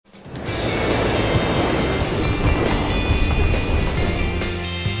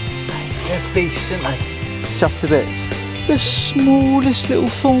beasts, aren't they? Chuffed to bits. The smallest little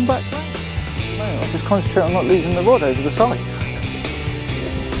thornback. I'll just concentrate on not leaving the rod over the side.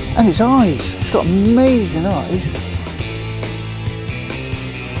 And its eyes, it's got amazing eyes.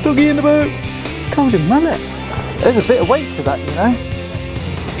 Doggy in the boat, covered in mullet. There's a bit of weight to that, you know.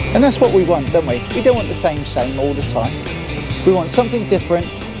 And that's what we want, don't we? We don't want the same all the time. We want something different,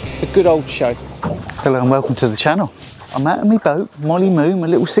 a good old show. Hello and welcome to the channel. I'm out on my boat, molly-moo, my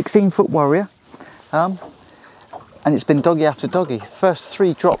little 16-foot warrior. And it's been doggy after doggy. First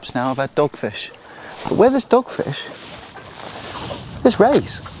 3 drops now I've had dogfish. But where there's dogfish, there's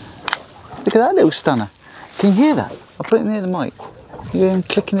rays. Look at that little stunner. Can you hear that? I'll put it near the mic. You hear him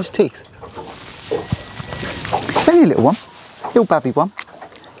clicking his teeth. Only a little one, little babby one.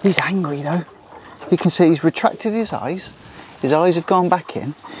 He's angry though. You can see he's retracted his eyes. His eyes have gone back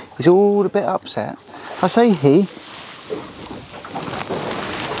in. He's all a bit upset. I say he.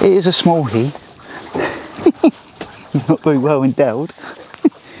 It is a small he. He's not very well endowed.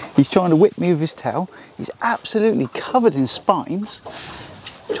 He's trying to whip me with his tail. He's absolutely covered in spines.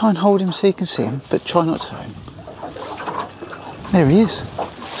 Try and hold him so you can see him, but try not to hurt him. There he is.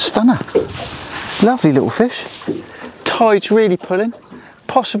 Stunner. Lovely little fish. Tide's really pulling.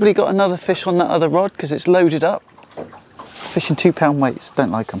 Possibly got another fish on that other rod because it's loaded up. Fishing 2 pound weights,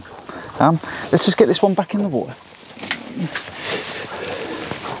 don't like them. Let's just get this one back in the water.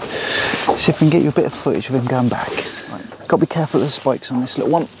 See if we can get you a bit of footage of him going back. Right. Got to be careful of the spikes on this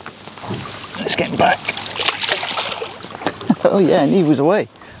little one. Let's get him back. Oh yeah, and he was away.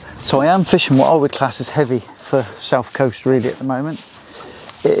 So I am fishing what I would class as heavy for South Coast really at the moment.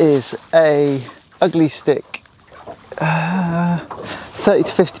 It is a ugly stick, 30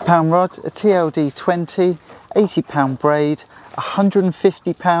 to 50 pound rod, a TLD 20, 80 pound braid,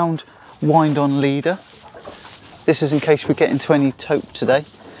 150 pound wind on leader. This is in case we get into any tope today.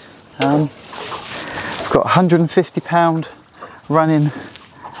 I've got 150 pound running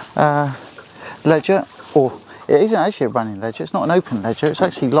ledger, or it isn't actually a running ledger, it's not an open ledger, it's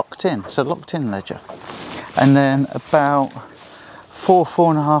actually locked in, it's a locked in ledger. And then about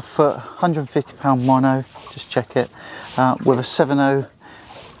 4.5 foot, 150 pound mono, just check it, with a 70J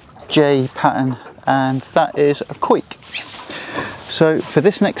pattern, and that is a quake. So for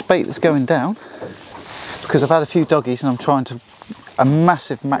this next bait that's going down, because I've had a few doggies and I'm trying to, a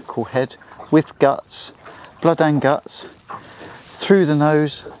massive mackerel head with guts, blood and guts, through the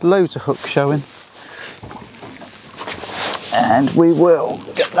nose, loads of hooks showing. And we will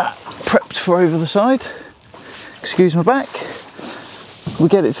get that prepped for over the side. Excuse my back. We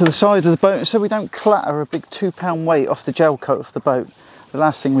get it to the side of the boat so we don't clatter a big 2 pound weight off the gel coat of the boat. The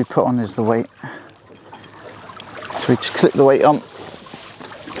last thing we put on is the weight. So we just clip the weight on,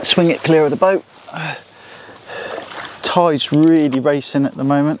 swing it clear of the boat. Tide's really racing at the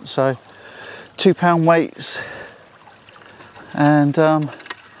moment, so 2 pound weights and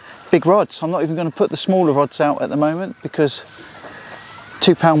big rods. I'm not even going to put the smaller rods out at the moment because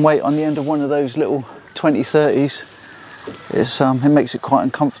 2 pound weight on the end of one of those little 20-30s is, it makes it quite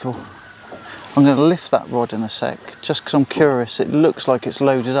uncomfortable. I'm going to lift that rod in a sec just because I'm curious. It looks like it's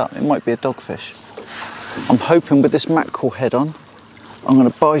loaded up. It might be a dogfish. I'm hoping with this mackerel head on, I'm going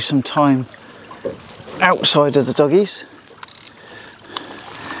to buy some time outside of the doggies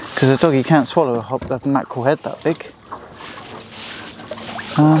because a doggy can't swallow a mackerel head that big.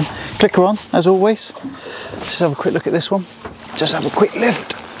 Clicker on as always. Just have a quick look at this one. Just have a quick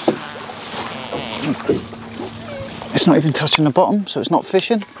lift. It's not even touching the bottom, so it's not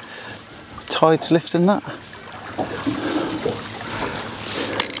fishing. Tide's lifting that.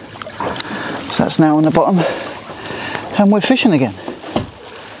 So that's now on the bottom and we're fishing again.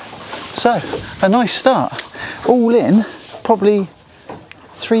 So a nice start. All in, probably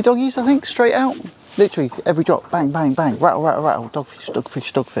 3 doggies I think, straight out. Literally every drop, bang, bang, bang, rattle, rattle, rattle, dogfish,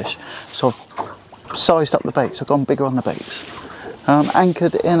 dogfish, dogfish. So I've sized up the baits, I've gone bigger on the baits.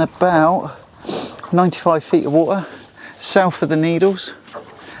 Anchored in about 95 feet of water, south of the Needles,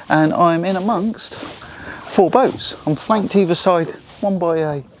 and I'm in amongst 4 boats. I'm flanked either side, one by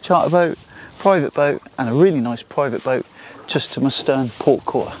a charter boat, private boat, and a really nice private boat just to my stern port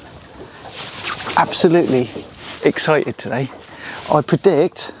quarter. Absolutely excited today. I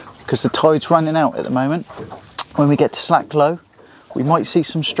predict, because the tide's running out at the moment, when we get to slack low, we might see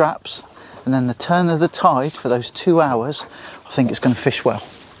some straps, and then the turn of the tide for those 2 hours, I think it's going to fish well.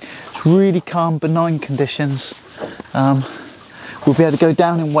 It's really calm, benign conditions. We'll be able to go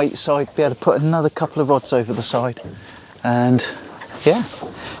down in weight side, be able to put another couple of rods over the side, and yeah,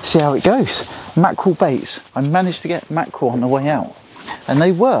 see how it goes. Mackerel baits. I managed to get mackerel on the way out, and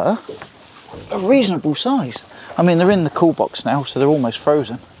they were a reasonable size. I mean, they're in the cool box now, so they're almost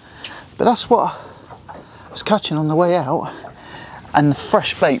frozen, But that's what I was catching on the way out, and the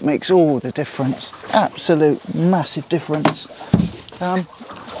fresh bait makes all the difference. Absolute massive difference.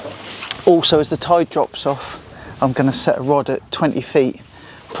 Also, as the tide drops off, I'm going to set a rod at 20 feet,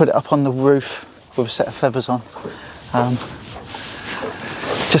 put it up on the roof with a set of feathers on,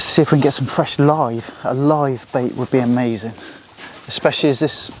 just to see if we can get some fresh live. A live bait would be amazing, especially as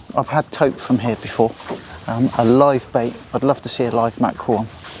this, I've had tope from here before. A live bait, I'd love to see a live mackerel on.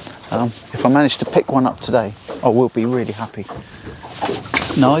 If I manage to pick one up today, I will be really happy.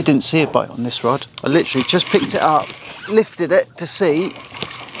 No, I didn't see a bite on this rod. I literally just picked it up, lifted it to see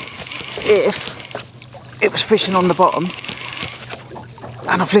if it was fishing on the bottom,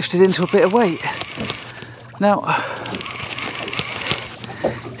 and I've lifted into a bit of weight. Now,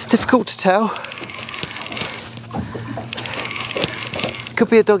 it's difficult to tell. Could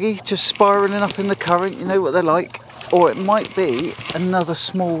be a doggy just spiralling up in the current, you know what they're like, or it might be another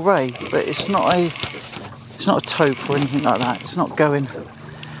small ray, but it's not a tope or anything like that. It's not going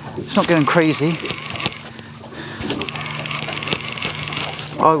crazy.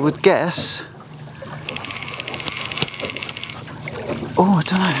 I would guess. Oh, I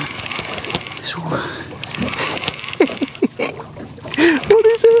don't know. It's all... What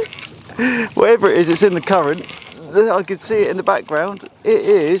is it? Whatever it is, it's in the current. I can see it in the background. It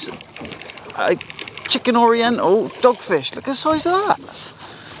is a chicken oriental dogfish. Look at the size of that.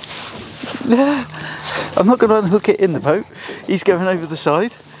 Yeah. I'm not going to unhook it in the boat. He's going over the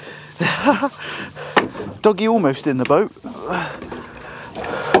side. Doggy almost in the boat.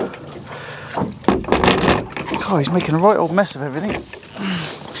 God, he's making a right old mess of everything.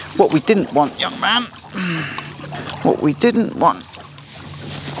 What we didn't want, young man. What we didn't want.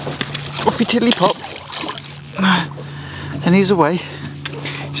 Off your tiddly pop. And he's away.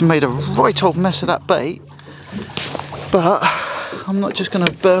 He's made a right old mess of that bait. But I'm not just going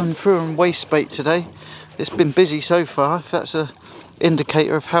to burn through and waste bait today. It's been busy so far. If that's an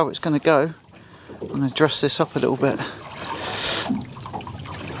indicator of how it's going to go, I'm going to dress this up a little bit.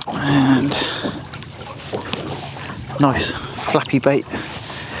 And nice flappy bait.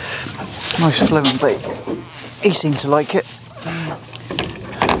 Nice flowing bait. He seemed to like it.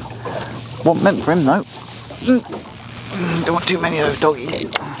 Wasn't meant for him though. Don't want too many of those doggies.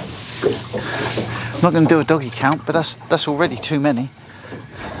 I'm not going to do a doggy count, but that's already too many.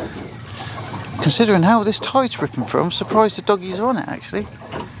 Considering how this tide's ripping through, I'm surprised the doggies are on it actually.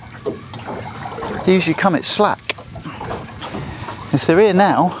 They usually come at slack. If they're here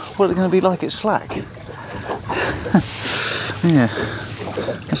now, what are they going to be like at slack? Yeah,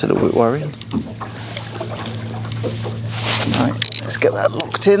 that's a little bit worrying. Right, let's get that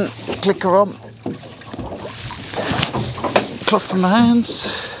locked in. Clicker on. Cloth from my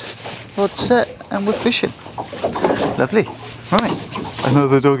hands. Rod set, and we're fishing. Lovely. Right,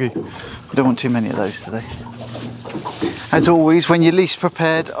 another doggy. I don't want too many of those today. As always, when you're least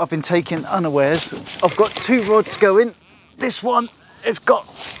prepared, I've been taken unawares. I've got 2 rods going. This one has got,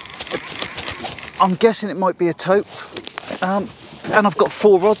 I'm guessing it might be a tope. And I've got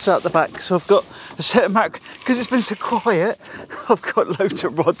 4 rods out the back, so I've got a set of mackerel. Because it's been so quiet, I've got loads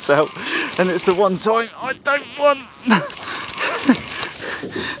of rods out, and it's the one time I don't want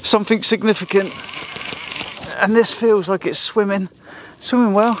something significant. And this feels like it's swimming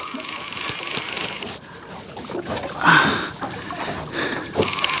well.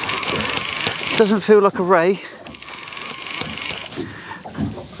 Doesn't feel like a ray.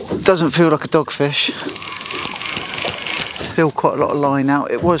 Doesn't feel like a dogfish. Still quite a lot of line out.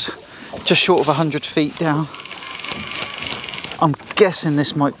 It was just short of 100 feet down. I'm guessing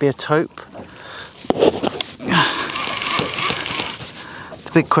this might be a tope.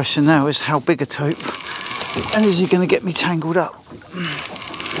 The big question now is how big a tope, and is he going to get me tangled up?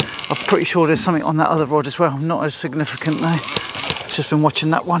 I'm pretty sure there's something on that other rod as well. Not as significant though. I've just been watching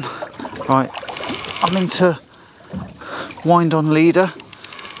that one. Right, I'm into wind on leader.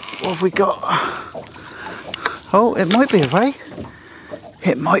 What have we got? Oh, it might be a ray.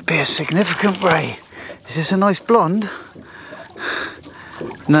 It might be a significant ray. Is this a nice blonde?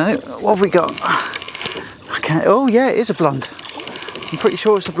 No, what have we got? I can't, oh yeah, it is a blonde. I'm pretty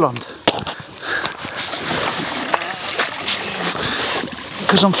sure it's a blonde.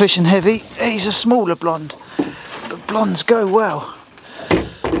 Because I'm fishing heavy, he's a smaller blonde. But blondes go well.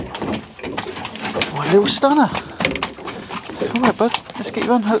 What a little stunner. Alright bud, let's get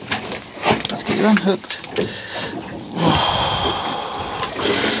you unhooked. Let's get you unhooked.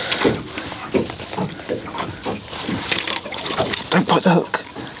 Don't bite the hook.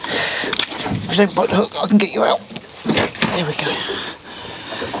 If you don't bite the hook, I can get you out. There we go.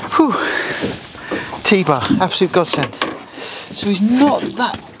 Whew. T-bar, absolute godsend. So he's not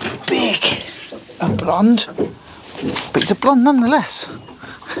that big a blonde, but he's a blonde nonetheless.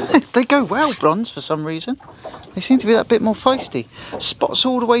 They go well, blondes, for some reason. They seem to be that bit more feisty. Spots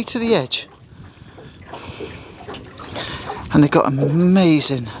all the way to the edge. And they've got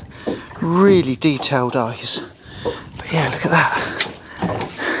amazing, really detailed eyes. But yeah, look at that.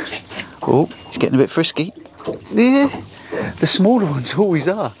 Oh, he's getting a bit frisky. Yeah, the smaller ones always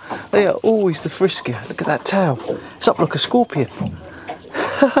are. They are always the friskier. Look at that tail. It's up like a scorpion.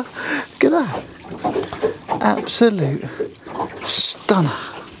 Look at that. Absolute stunner.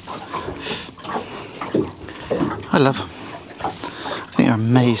 I love them. I think you're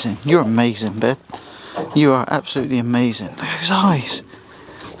amazing. You're amazing, Beth. You are absolutely amazing. Look at those eyes.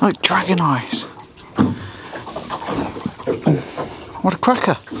 Like dragon eyes. What a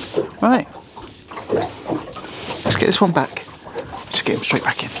cracker. Right. Let's get this one back. Just get him straight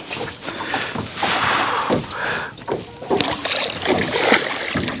back in.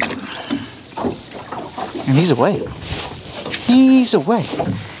 And he's away. He's away.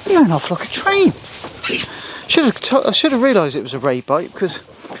 He went off like a train. I should have realised it was a ray bite, because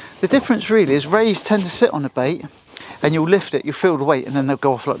the difference really is rays tend to sit on a bait and you'll lift it, you'll feel the weight, and then they'll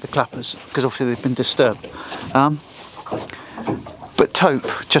go off like the clappers because obviously they've been disturbed. But tope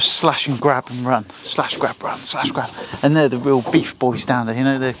just slash and grab and run, slash grab, run, slash grab, and they're the real beef boys down there. You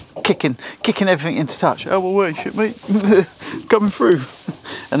know, they're kicking everything into touch. Oh well, wait, shit, mate, coming through,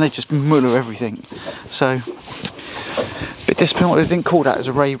 and they just muller everything. So, a bit disappointed they didn't call that as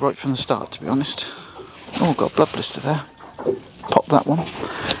a ray right from the start, to be honest. Oh, got a blood blister there. Pop that one.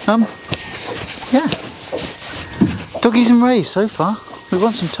 Yeah. Doggies and rays so far. We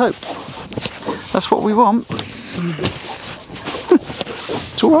want some tope. That's what we want.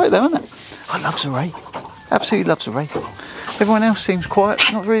 It's alright though, isn't it? I loves a ray. Absolutely loves a ray. Everyone else seems quiet.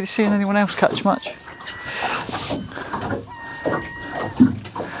 Not really seeing anyone else catch much.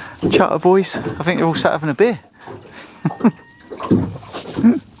 Chatter boys. I think they're all sat having a beer.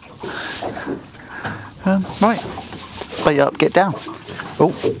 Right. Bait up, get down.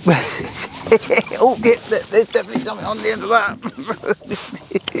 Oh. Oh, yeah, there's definitely something on the end of that.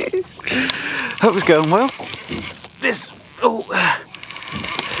 That was going well. This, oh,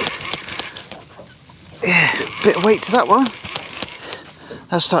 yeah, bit of weight to that one.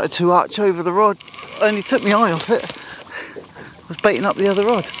 That started to arch over the rod. Only took my eye off it. I was baiting up the other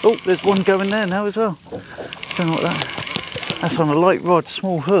rod. Oh, there's one going there now as well. Don't know what that. That's on a light rod,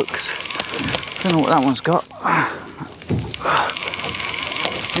 small hooks. Don't know what that one's got.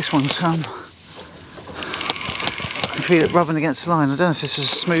 This one's I can feel it rubbing against the line. I don't know if this is a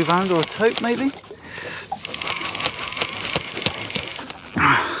smooth hand or a tope, maybe.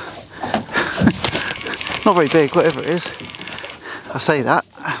 Not very big, whatever it is. I say that.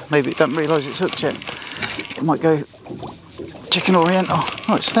 Maybe it doesn't realise it's hooked yet. It might go chicken oriental.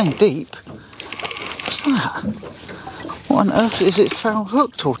 Oh, it's staying deep. What's that? What on earth is it? Foul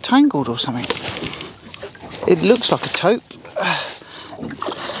hooked or tangled or something? It looks like a tope.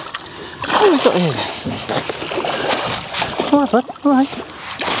 What have we got here then? Alright, bud, alright.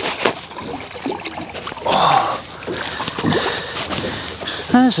 Oh.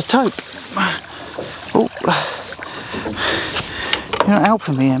 There's a tope. Oh. You're not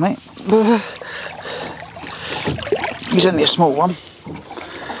helping me here, mate. He's only a small one.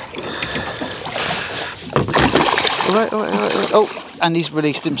 Alright. Oh, and he's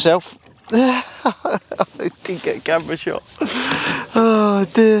released himself. I didn't get a camera shot. Oh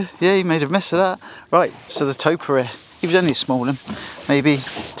dear. Yeah, he made a mess of that. Right, so the tope here. He was only a small one. Maybe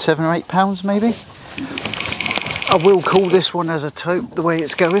 7 or 8 pounds, maybe. I will call this one as a tope, the way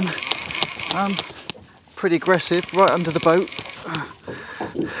it's going. Pretty aggressive, right under the boat.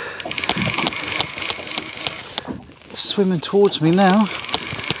 Swimming towards me now.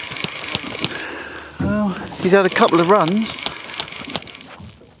 Well, he's had a couple of runs,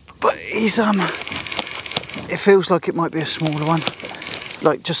 but he's it feels like it might be a smaller one,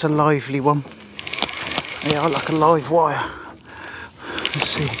 like just a lively one. Yeah, like a live wire. Let's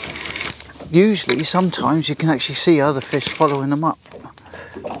see. Usually, sometimes you can actually see other fish following them up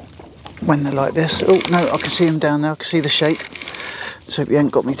when they're like this. Oh no, I can see him down there. I can see the shape. So he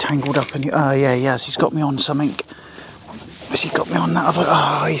ain't got me tangled up. And oh yeah, he has. He's got me on something. Has he got me on that other?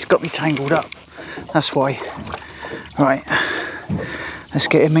 Oh, he's got me tangled up. That's why. Right, let's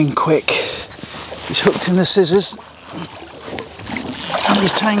get him in quick. He's hooked in the scissors. And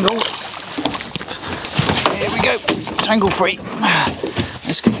he's tangled. Here we go. Tangle free.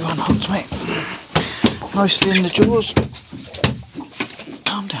 Let's get you unhooked, mate. Nicely in the jaws.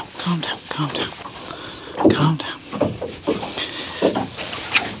 Calm down, calm down, calm down. Calm down.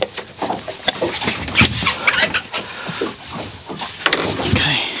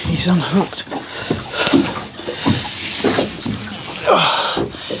 he's unhooked.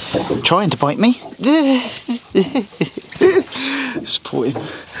 Oh, trying to bite me. Support him.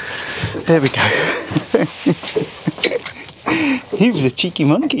 There we go. He was a cheeky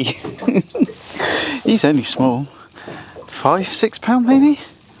monkey. He's only small. 5, 6 pound maybe?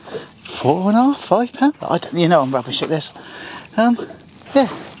 4.5, 5 pound? I don't, you know I'm rubbish at this. Yeah,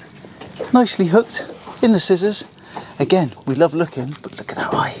 nicely hooked in the scissors. Again, we love looking, but look at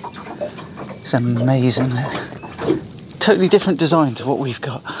that eye. It's amazing. Totally different design to what we've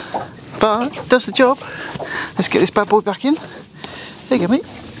got, but it does the job. Let's get this bad boy back in. There you go, mate.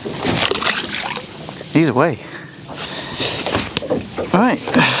 He's away. Right.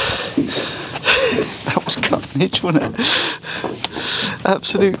 That was carnage, wasn't it?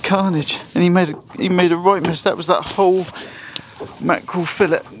 Absolute carnage. And he made a right mess. That was that whole mackerel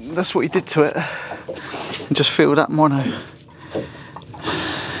fillet. That's what he did to it. And just feel that mono.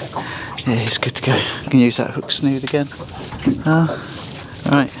 Yeah, he's good to go. You can use that hook snood again.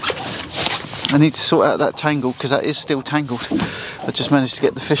 Right. I need to sort out that tangle because that is still tangled. I just managed to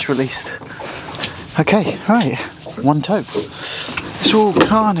get the fish released. Okay, right. One tope. It's all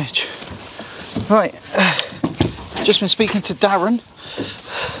carnage. Right. Just been speaking to Darren.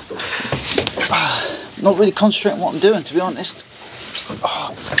 Not really concentrating on what I'm doing, to be honest.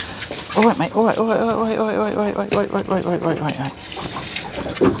 All right, mate. All right.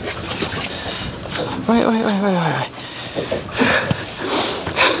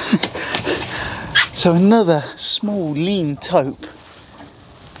 So another small, lean tope.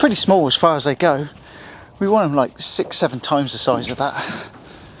 Pretty small as far as they go. We want them like 6, 7 times the size of that.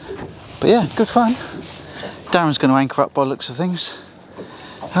 But yeah, good fun. Darren's going to anchor up by the looks of things.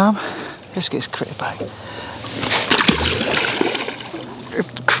 Let's get his critter back.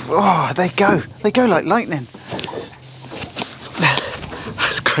 Oh, they go. They go like lightning.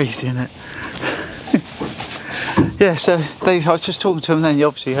 That's crazy, isn't it? Yeah, so I was just talking to him then, you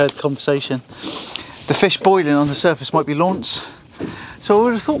obviously heard the conversation. The fish boiling on the surface might be launce. So I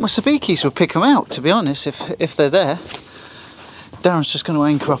would have thought my sabikis would pick them out, to be honest, if they're there. Darren's just going to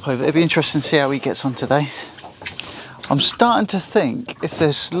anchor up over. It'll be interesting to see how he gets on today. I'm starting to think if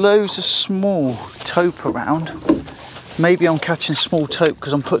there's loads of small tope around, maybe I'm catching small tope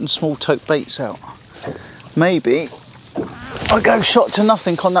because I'm putting small tope baits out. Maybe I go shot to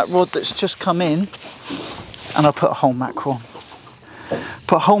nothing on that rod that's just come in and I put a whole mackerel on.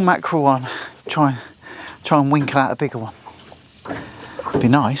 Put a whole mackerel on, try and winkle out a bigger one. Be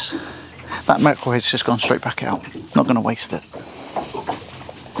nice. That mackerel head's just gone straight back out. Not going to waste it.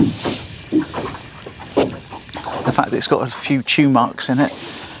 The fact that it's got a few chew marks in it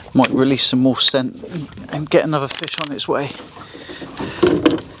might release some more scent and get another fish on its way.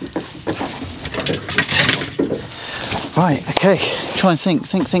 Right, okay, try and think.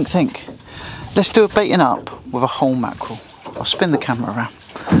 Let's do a baiting up with a whole mackerel. I'll spin the camera around.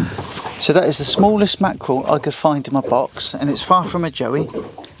 So that is the smallest mackerel I could find in my box, and it's far from a joey.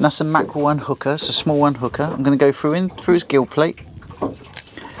 And that's a mackerel unhooker, it's a small unhooker. I'm going to go through his gill plate,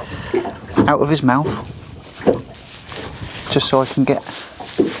 out of his mouth, just so I can get.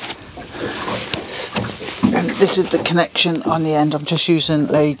 And this is the connection on the end. I'm just using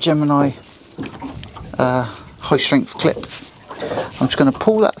a Gemini high strength clip. I'm just going to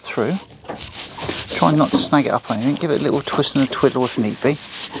pull that through. Try not to snag it up or anything. Give it a little twist and a twiddle if need be.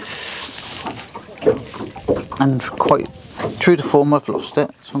 And quite true to form, I've lost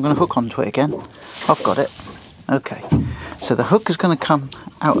it, so I'm going to hook onto it again. I've got it. Okay, so the hook is going to come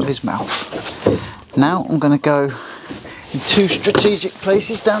out of his mouth. Now I'm going to go in 2 strategic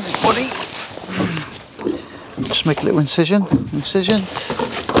places down his body. Just make a little incision.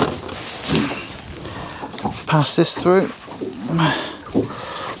 Pass this through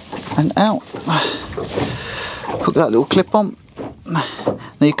and out. Hook that little clip on.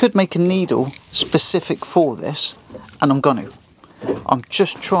 Now you could make a needle specific for this, and I'm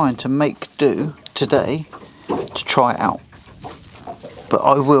just trying to make do today to try it out. But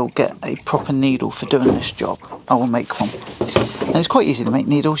I will get a proper needle for doing this job. I will make one. And it's quite easy to make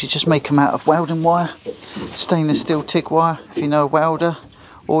needles. You just make them out of welding wire, stainless steel TIG wire if you know a welder,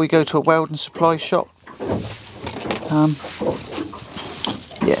 or you go to a welding supply shop.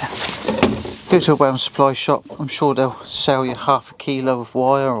 Yeah. Go to a welding supply shop, I'm sure they'll sell you ½ kilo of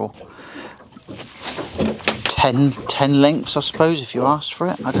wire or 10 lengths, I suppose, if you asked for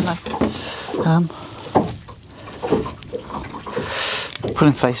it. I don't know.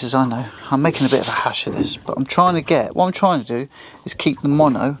 Pulling faces, I know. I'm making a bit of a hash of this, but what I'm trying to do is keep the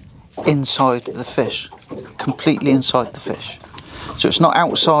mono inside the fish, completely inside the fish. So it's not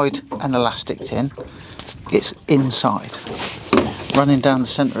outside and elastic tin, it's inside. running down the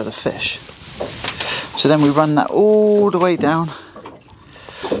centre of the fish. So then we run that all the way down.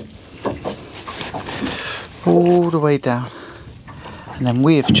 All the way down. And then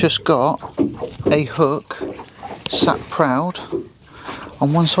we have just got a hook sat proud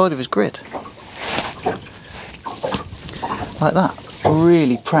on one side of his grid. Like that.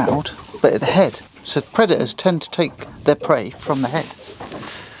 Really proud, but at the head. So predators tend to take their prey from the head.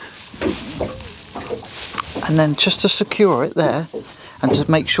 And then just to secure it there, and to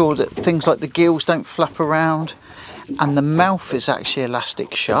make sure that things like the gills don't flap around, and the mouth is actually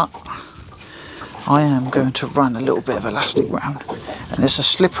elastic shut, I am going to run a little bit of elastic round. And it's a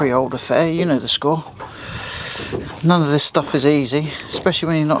slippery old affair, you know the score. None of this stuff is easy,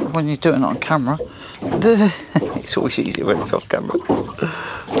 especially when you're doing it on camera. It's always easier when it's off camera.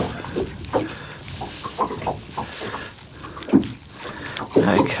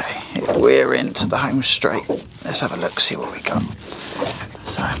 Okay, we're into the home straight. Let's have a look, see what we got.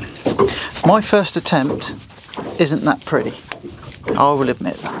 So, my first attempt isn't that pretty. I will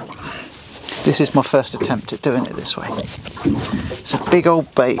admit that. This is my first attempt at doing it this way. It's a big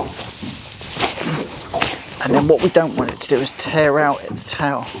old bait. And then what we don't want it to do is tear out at the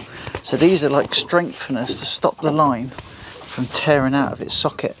tail. So these are like strengtheners to stop the line from tearing out of its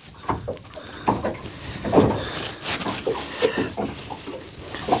socket.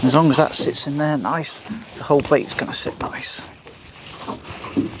 As long as that sits in there nice, the whole bait's going to sit nice.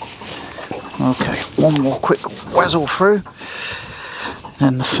 Okay, one more quick wazzle through.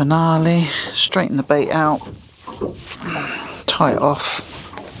 And the finale, straighten the bait out, tie it off.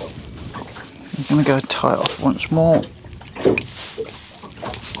 I'm going to go tie it off once more.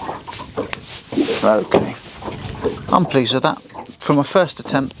 Okay, I'm pleased with that. For my first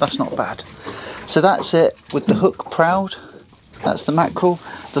attempt, that's not bad. So that's it with the hook proud. That's the mackerel.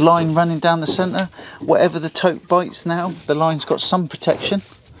 The line running down the centre. Whatever the tope bites now, the line's got some protection.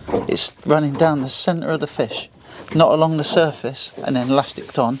 It's running down the centre of the fish, not along the surface and then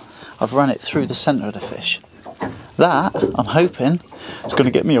elasticed on. I've run it through the centre of the fish. That, I'm hoping, is going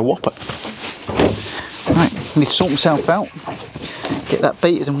to get me a whopper. Right, I need to sort myself out, get that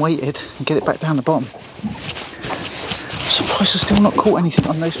baited and weighted and get it back down the bottom. I'm surprised I've still not caught anything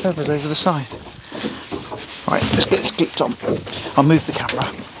on those feathers over the side. Right, let's get this clipped on. I'll move the camera.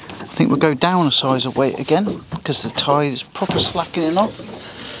 I think we'll go down a size of weight again because the tide is proper slackening off.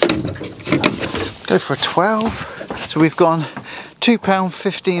 Go for a 12. So we've gone £2,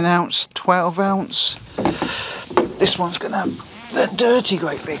 15 ounce, 12 ounce. This one's going to have the dirty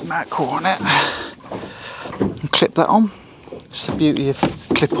great big mackerel on it. And clip that on. It's the beauty of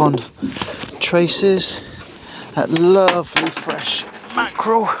clip-on traces. That lovely fresh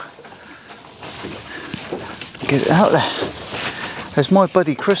mackerel. Get it out there. As my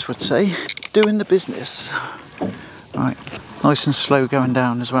buddy Chris would say, doing the business. Right, nice and slow going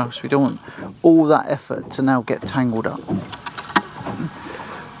down as well, so we don't want all that effort to now get tangled up.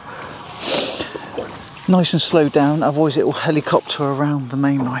 Nice and slow down, otherwise it will helicopter around the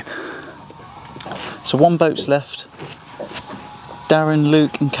main line. So one boat's left. Darren,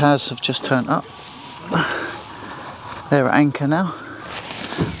 Luke and Kaz have just turned up. They're at anchor now.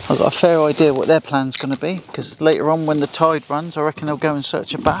 I've got a fair idea what their plan's going to be, because later on when the tide runs I reckon they'll go in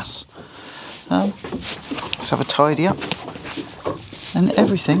search of bass. Let's have a tidy up and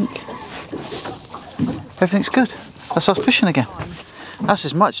everything's good. That's us fishing again. That's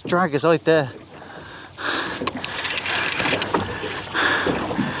as much drag as I dare.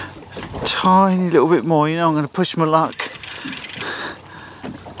 Tiny little bit more, you know, I'm going to push my luck.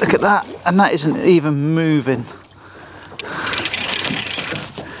 Look at that, and that isn't even moving.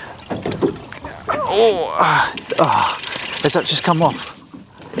 Has that just come off?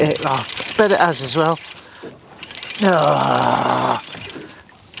 I bet it has as well.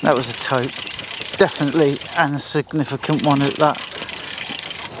 That was a tope. Definitely, and a significant one at that.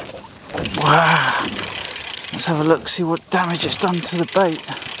 Wow. Let's have a look, see what damage it's done to the bait.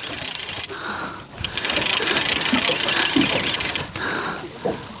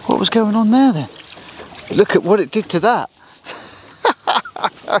 What was going on there then? Look at what it did to that.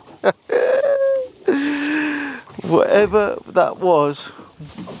 Whatever that was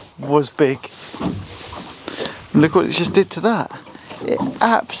big. Look what it just did to that. It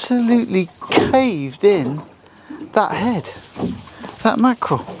absolutely caved in that head, that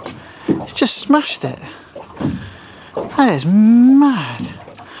mackerel. It's just smashed it. That is mad.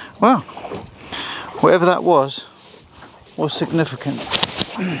 Well, whatever that was significant.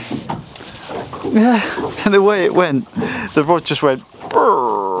 Yeah, and the way it went, the rod just went.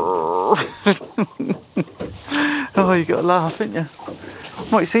 Oh, you got to laugh, haven't you?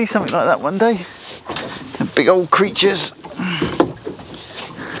 Might see something like that one day. And big old creatures.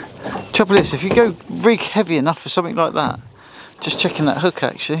 Trouble is, if you go rig heavy enough for something like that, just checking that hook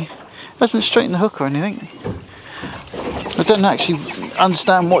actually, it doesn't straighten the hook or anything. I don't actually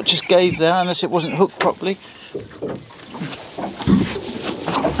understand what just gave there unless it wasn't hooked properly.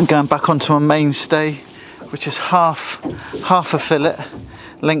 I'm going back onto my mainstay, which is half a fillet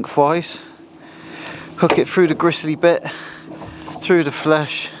lengthwise. Hook it through the gristly bit, through the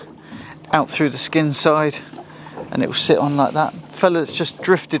flesh, out through the skin side, and it will sit on like that. Fella that's just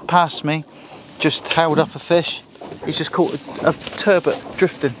drifted past me just held up a fish. He's just caught a turbot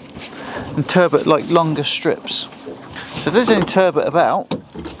drifting, and turbot like longer strips. So if there's any turbot about,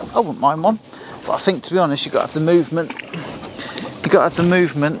 I wouldn't mind one, but I think, to be honest, you've got to have the movement. You've got to have the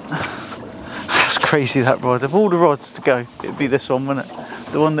movement. That's crazy, that rod. Of all the rods to go, it'd be this one, wouldn't it?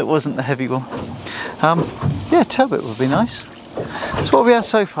 The one that wasn't the heavy one. Yeah, turbot would be nice. That's what we had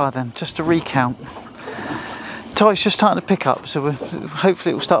so far then, just to recount. Tide's just starting to pick up, so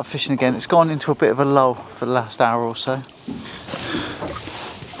hopefully it will start fishing again. It's gone into a bit of a lull for the last hour or so.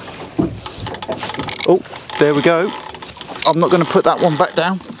 Oh, there we go. I'm not going to put that one back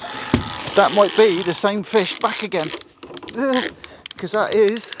down. That might be the same fish back again, because that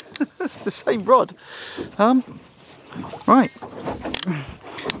is the same rod. Right,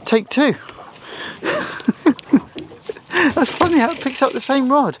 take two. That's funny how it picks up the same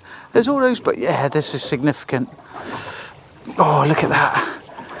rod. There's all those, but yeah, this is significant. Oh, look at that.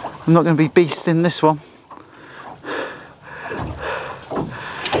 I'm not going to be beasting this one.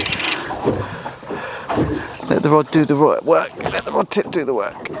 Let the rod do the work. Let the rod tip do the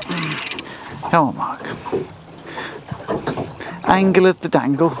work. Come on, Mark. Angle of the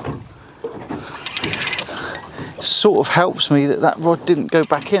dangle. Sort of helps me that rod didn't go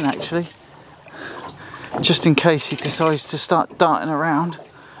back in actually. Just in case he decides to start darting around.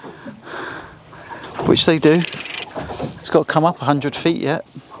 Which they do. It's got to come up 100 feet yet.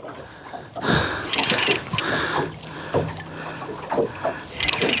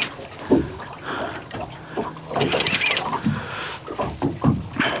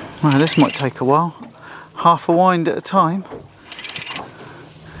 Well, this might take a while. Half a wind at a time.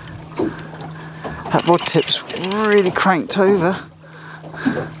 That rod tip's really cranked over.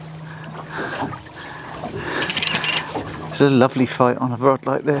 It's a lovely fight on a rod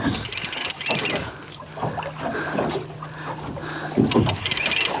like this.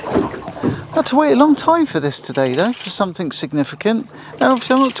 I had to wait a long time for this today though, for something significant. And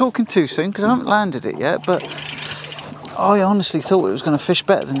obviously I'm not talking too soon because I haven't landed it yet, but I honestly thought it was going to fish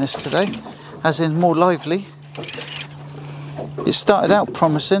better than this today, as in more lively. It started out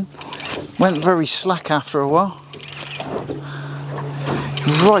promising, went very slack after a while.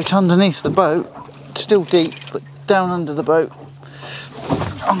 Right underneath the boat, still deep, but down under the boat.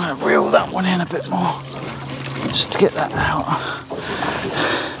 I'm going to reel that one in a bit more, just to get that out.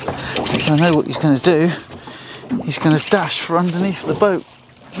 I know what he's going to do. He's going to dash for underneath the boat.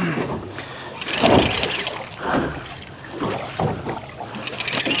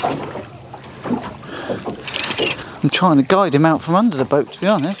 I'm trying to guide him out from under the boat, to be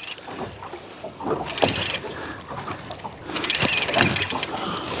honest.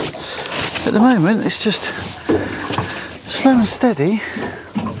 At the moment, it's just slow and steady.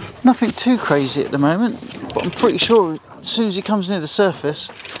 Nothing too crazy at the moment, but I'm pretty sure as soon as he comes near the surface,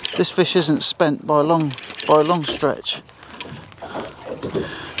 this fish isn't spent by a long stretch.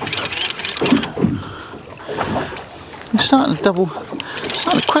 I'm starting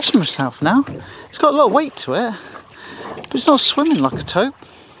to question myself now. It's got a lot of weight to it, but it's not swimming like a tope,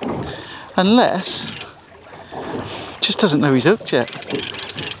 unless it just doesn't know he's hooked yet.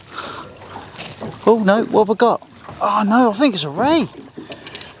 Oh no, what have I got? Oh no, I think it's a ray,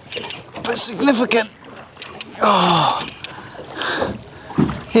 but significant. Oh,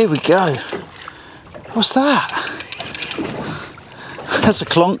 here we go. What's that? That's a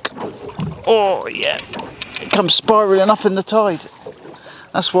clonk. Oh yeah, it comes spiralling up in the tide.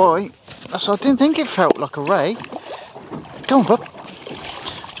 That's why I didn't think it felt like a ray. Go on, bub.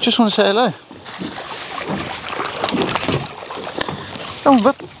 Just want to say hello. Go on,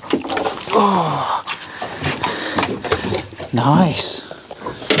 bub. Oh, nice.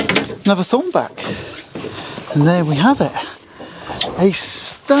 Another thornback. And there we have it. A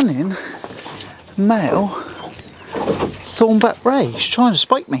stunning male thornback ray. He's trying to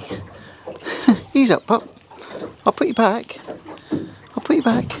spike me. Ease up, pup. I'll put you back. I'll put you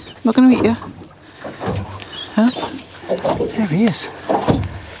back. I'm not going to eat you. Huh? There he is.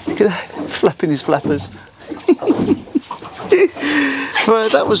 Look at that, flapping his flappers. Well,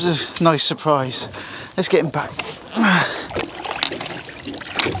 that was a nice surprise. Let's get him back.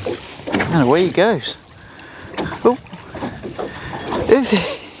 And away he goes. Oh,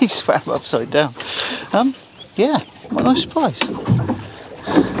 He swam upside down. Yeah, what a nice surprise.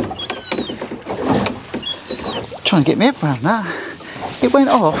 Trying to get my head around that. It went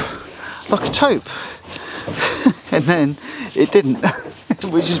off like a taupe. And then it didn't.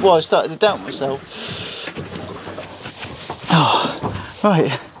 Which is why I started to doubt myself. Oh, right.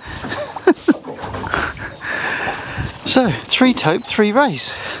 So, 3 taupe, 3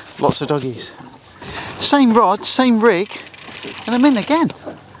 rays. Lots of doggies. Same rod, same rig, and I'm in again.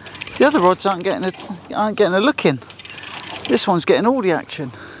 The other rods aren't getting a look in. This one's getting all the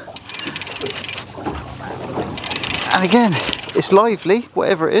action. And again, it's lively,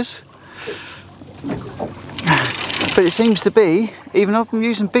 whatever it is. But it seems to be, even though I'm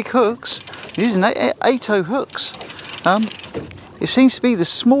using big hooks, I'm using 8-0 hooks. It seems to be the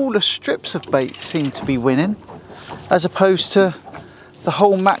smaller strips of bait seem to be winning, as opposed to the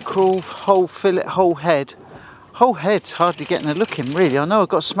whole mackerel, whole fillet, whole head. Whole head's hardly getting a look in, really. I know I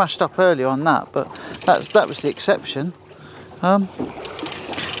got smashed up earlier on that, but that was the exception.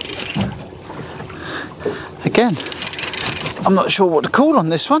 Again, I'm not sure what to call on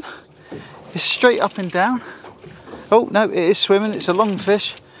this one. It's straight up and down. Oh no, it is swimming. It's a long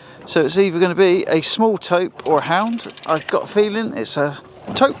fish, so it's either going to be a small taupe or a hound. I've got a feeling it's a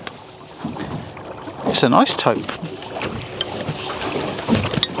taupe. It's a nice taupe.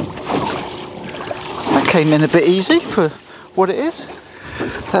 That came in a bit easy for what it is.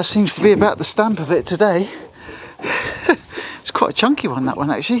 That seems to be about the stamp of it today. It's quite a chunky one, that one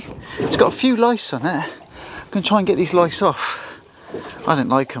actually. It's got a few lice on it. I'm going to try and get these lice off. I don't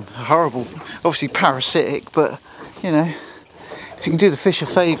like them, they're horrible. Obviously parasitic, but you know, if you can do the fish a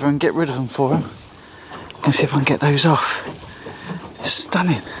favour and get rid of them for them, and see if I can get those off. It's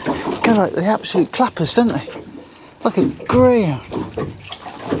stunning. They go like the absolute clappers, don't they? Like a greyhound.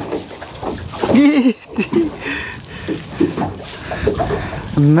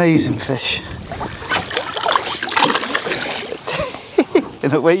 Amazing fish.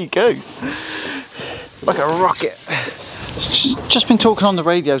 And away he goes. Like a rocket. Just been talking on the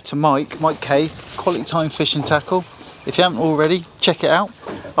radio to Mike Cave, Quality Time Fishing Tackle. If you haven't already, check it out.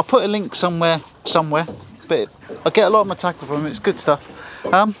 I'll put a link somewhere, but I get a lot of my tackle from him, it's good stuff.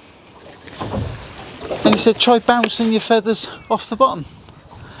 And he said try bouncing your feathers off the bottom,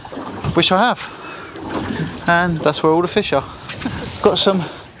 which I have. And that's where all the fish are. Got some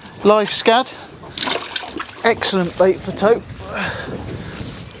live scad, excellent bait for taupe.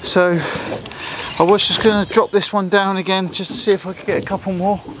 So I was just going to drop this one down again just to see if I could get a couple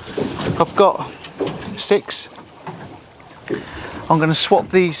more. I've got 6. I'm going to swap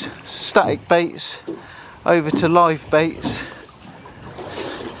these static baits over to live baits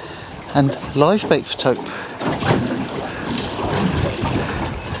and live bait for taupe.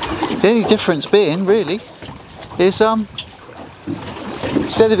 The only difference being really is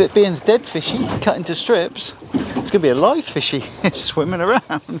instead of it being a dead fishy cut into strips, it's going to be a live fishy swimming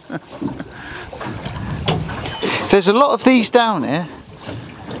around. There's a lot of these down here,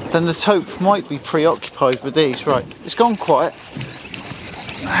 then the taupe might be preoccupied with these. Right, it's gone quiet.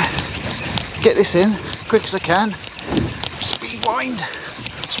 Get this in quick as I can. Speed wind.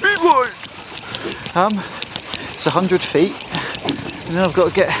 Speed wind. It's 100 feet, and then I've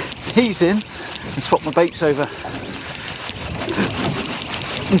got to get these in and swap my baits over.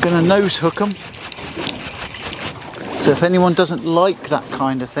 I'm going to nose hook them. So if anyone doesn't like that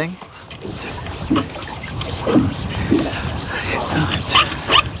kind of thing,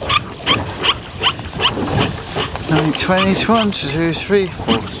 20, 1, 2, 3,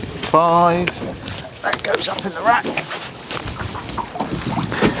 4, 5. That goes up in the rack.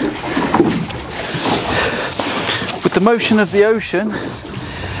 With the motion of the ocean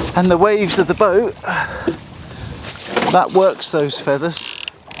and the waves of the boat, that works those feathers.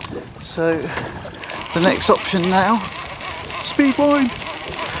 So the next option now, speed wind.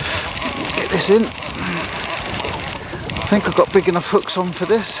 Get this in. I think I've got big enough hooks on for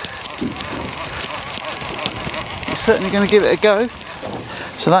this. I'm certainly going to give it a go.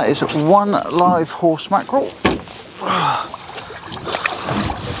 So that is 1 live horse mackerel.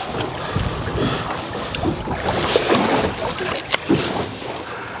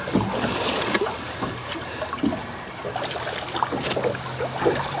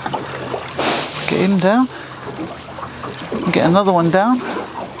 Get him down. And get another one down.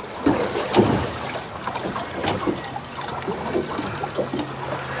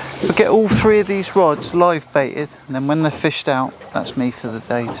 Get all 3 of these rods live baited, and then when they're fished out, that's me for the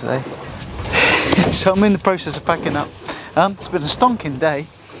day today. So I'm in the process of packing up. It's been a stonking day.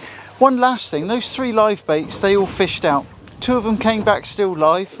 One last thing, those 3 live baits, they all fished out. 2 of them came back still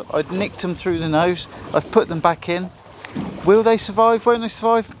live. I'd nicked them through the nose. I've put them back in. Will they survive? Won't they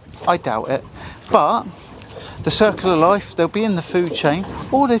survive? I doubt it. But the circle of life, they'll be in the food chain,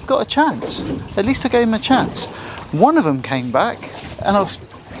 or they've got a chance. At least I gave them a chance. One of them came back, and I've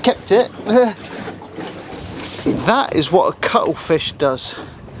kept it. That is what a cuttlefish does.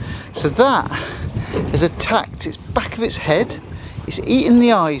 So that has attacked its back of its head. It's eating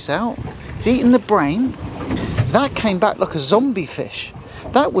the eyes out. It's eating the brain. That came back like a zombie fish.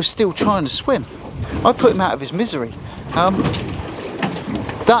 That was still trying to swim. I put him out of his misery.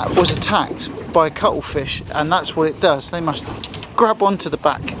 That was attacked by a cuttlefish, and that's what it does. They must grab onto the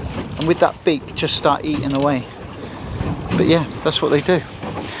back and with that beak just start eating away. But yeah, that's what they do.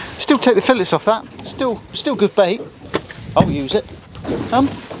 Still take the fillets off that. Still good bait. I'll use it.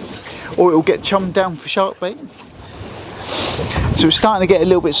 Or it'll get chummed down for shark bait. So it's starting to get a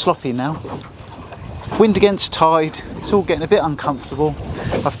little bit sloppy now. Wind against tide. It's all getting a bit uncomfortable.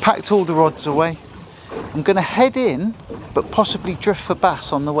 I've packed all the rods away. I'm going to head in, but possibly drift for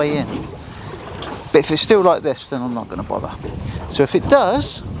bass on the way in. But if it's still like this, then I'm not going to bother. So if it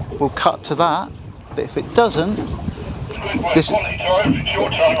does, we'll cut to that. But if it doesn't, this...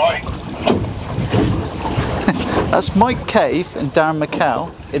 That's Mike Cave and Darren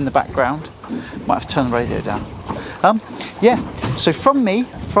McCall in the background. Might have to turn the radio down. Yeah, so from me,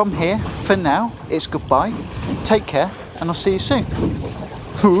 from here, for now, it's goodbye. Take care, and I'll see you soon.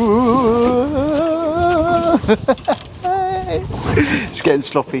 It's getting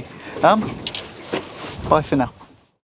sloppy. Bye for now.